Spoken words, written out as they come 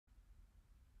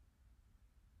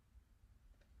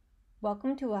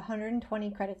Welcome to 120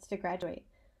 Credits to Graduate.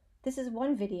 This is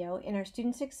one video in our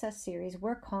Student Success series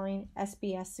we're calling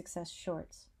SBS Success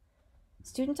Shorts.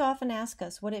 Students often ask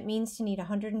us what it means to need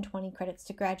 120 credits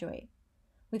to graduate.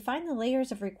 We find the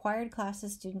layers of required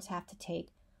classes students have to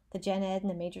take, the Gen Ed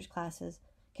and the majors classes,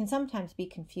 can sometimes be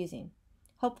confusing.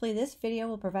 Hopefully this video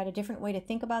will provide a different way to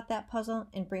think about that puzzle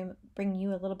and bring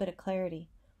you a little bit of clarity.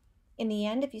 In the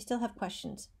end, if you still have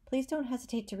questions, please don't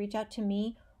hesitate to reach out to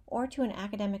me or to an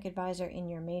academic advisor in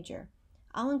your major.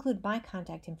 I'll include my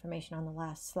contact information on the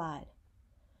last slide.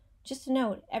 Just a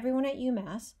note, everyone at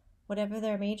UMass, whatever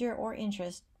their major or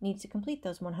interest, needs to complete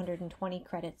those 120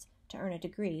 credits to earn a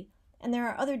degree, and there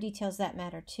are other details that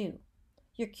matter too.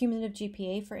 Your cumulative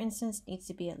GPA, for instance, needs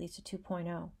to be at least a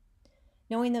 2.0.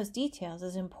 Knowing those details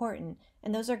is important,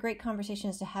 and those are great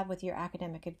conversations to have with your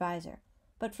academic advisor.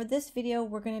 But for this video,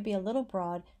 we're going to be a little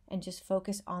broad and just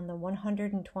focus on the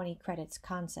 120 credits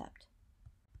concept.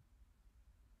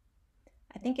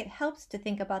 I think it helps to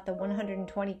think about the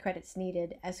 120 credits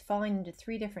needed as falling into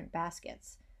three different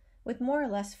baskets, with more or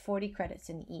less 40 credits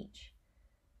in each.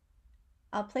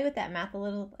 I'll play with that math a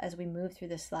little as we move through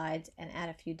the slides and add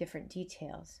a few different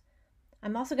details.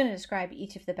 I'm also going to describe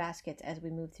each of the baskets as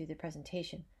we move through the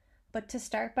presentation, but to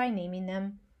start by naming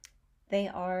them, they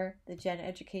are the Gen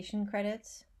Education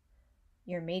credits,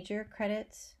 your major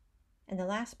credits, and the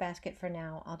last basket for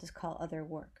now I'll just call other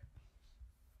work.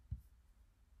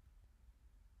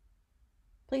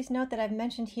 Please note that I've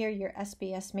mentioned here your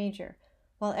SBS major.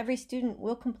 While every student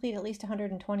will complete at least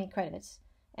 120 credits,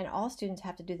 and all students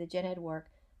have to do the Gen Ed work,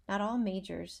 not all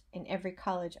majors in every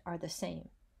college are the same.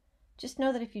 Just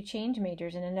know that if you change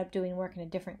majors and end up doing work in a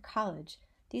different college,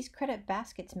 these credit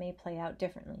baskets may play out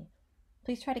differently.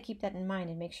 Please try to keep that in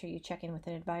mind and make sure you check in with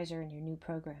an advisor in your new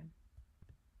program.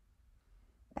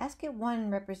 Basket 1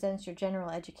 represents your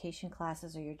general education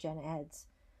classes or your Gen Eds.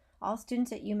 All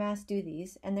students at UMass do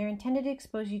these, and they're intended to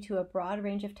expose you to a broad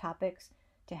range of topics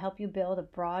to help you build a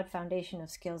broad foundation of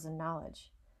skills and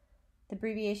knowledge. The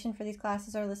abbreviation for these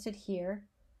classes are listed here.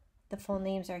 The full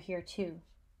names are here too.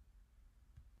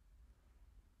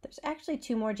 There's actually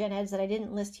two more Gen Eds that I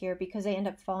didn't list here because they end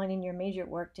up falling in your major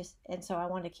work, and so I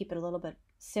wanted to keep it a little bit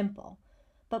simple.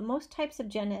 But most types of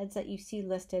Gen Eds that you see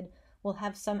listed will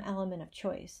have some element of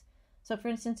choice. So for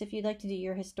instance, if you'd like to do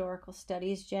your historical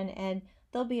studies Gen Ed,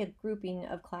 there'll be a grouping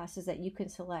of classes that you can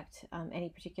select any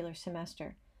particular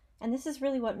semester. And this is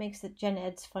really what makes the Gen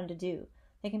Eds fun to do.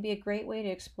 They can be a great way to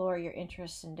explore your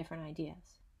interests and different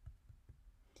ideas.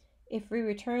 If we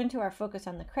return to our focus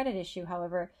on the credit issue,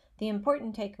 however, the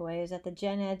important takeaway is that the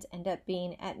Gen Eds end up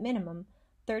being, at minimum,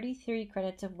 33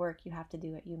 credits of work you have to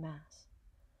do at UMass.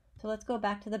 So let's go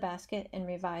back to the basket and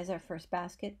revise our first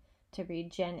basket to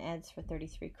read Gen Eds for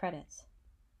 33 credits.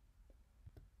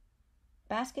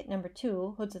 Basket number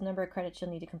 2 holds the number of credits you'll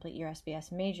need to complete your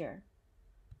SBS major.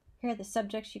 Here are the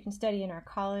subjects you can study in our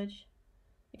college.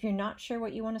 If you're not sure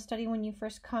what you want to study when you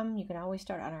first come, you can always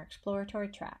start on our exploratory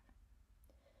track.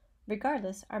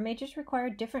 Regardless, our majors require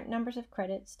different numbers of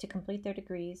credits to complete their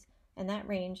degrees, and that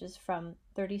range is from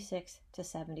 36 to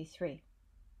 73.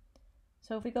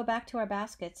 So if we go back to our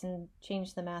baskets and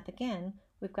change the math again,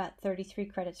 we've got 33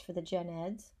 credits for the Gen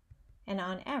Eds, and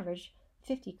on average,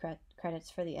 50 credits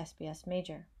for the SBS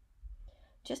major.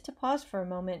 Just to pause for a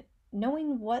moment,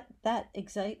 knowing what that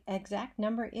exact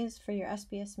number is for your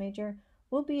SBS major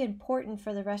will be important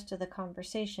for the rest of the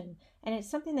conversation, and it's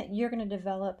something that you're going to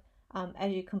develop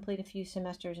as you complete a few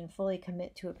semesters and fully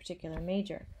commit to a particular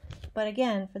major. But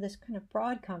again, for this kind of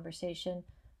broad conversation,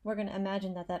 we're going to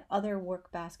imagine that that other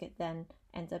work basket then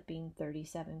ends up being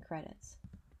 37 credits.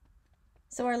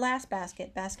 So our last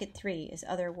basket, basket 3, is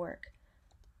other work.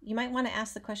 You might want to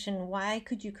ask the question, why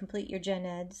could you complete your Gen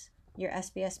Eds, your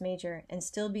SBS major, and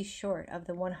still be short of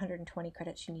the 120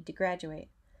 credits you need to graduate?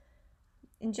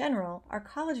 In general, our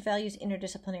college values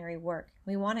interdisciplinary work.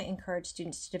 We want to encourage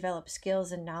students to develop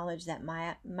skills and knowledge that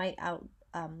might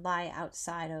lie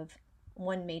outside of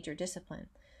one major discipline.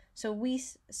 So we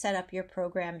set up your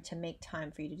program to make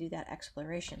time for you to do that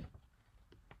exploration.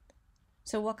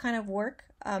 So what kind of work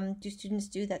do students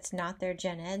do that's not their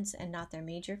Gen Eds and not their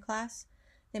major class?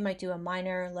 They might do a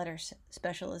minor, letter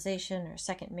specialization, or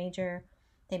second major.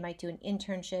 They might do an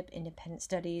internship, independent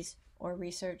studies, or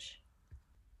research.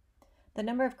 The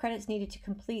number of credits needed to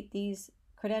complete these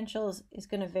credentials is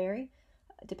going to vary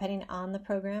depending on the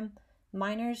program.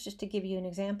 Minors, just to give you an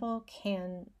example,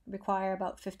 can require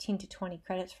about 15 to 20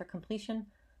 credits for completion.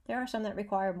 There are some that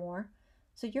require more.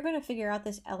 So you're going to figure out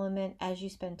this element as you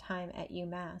spend time at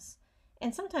UMass.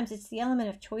 And sometimes it's the element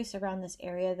of choice around this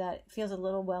area that feels a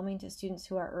little overwhelming to students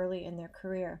who are early in their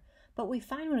career. But we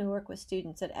find when we work with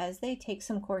students that as they take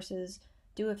some courses,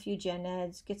 do a few Gen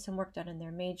Eds, get some work done in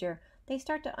their major, they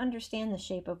start to understand the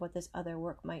shape of what this other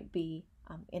work might be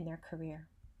in their career.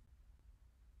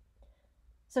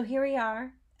 So here we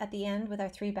are at the end with our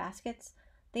 3 baskets.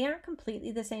 They aren't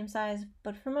completely the same size,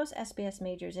 but for most SBS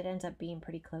majors, it ends up being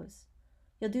pretty close.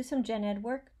 You'll do some Gen Ed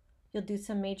work, you'll do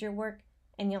some major work,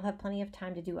 and you'll have plenty of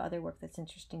time to do other work that's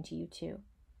interesting to you too.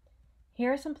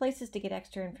 Here are some places to get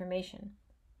extra information.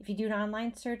 If you do an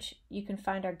online search, you can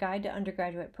find our Guide to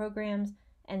Undergraduate Programs,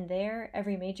 and there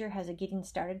every major has a Getting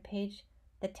Started page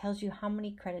that tells you how many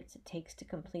credits it takes to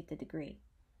complete the degree.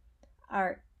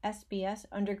 Our SBS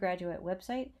undergraduate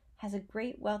website has a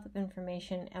great wealth of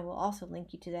information and will also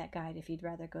link you to that guide if you'd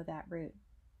rather go that route.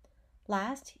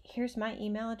 Last, here's my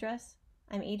email address.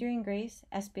 I'm Adrienne Grace,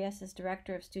 SBS's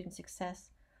Director of Student Success.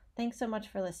 Thanks so much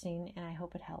for listening, and I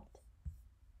hope it helped.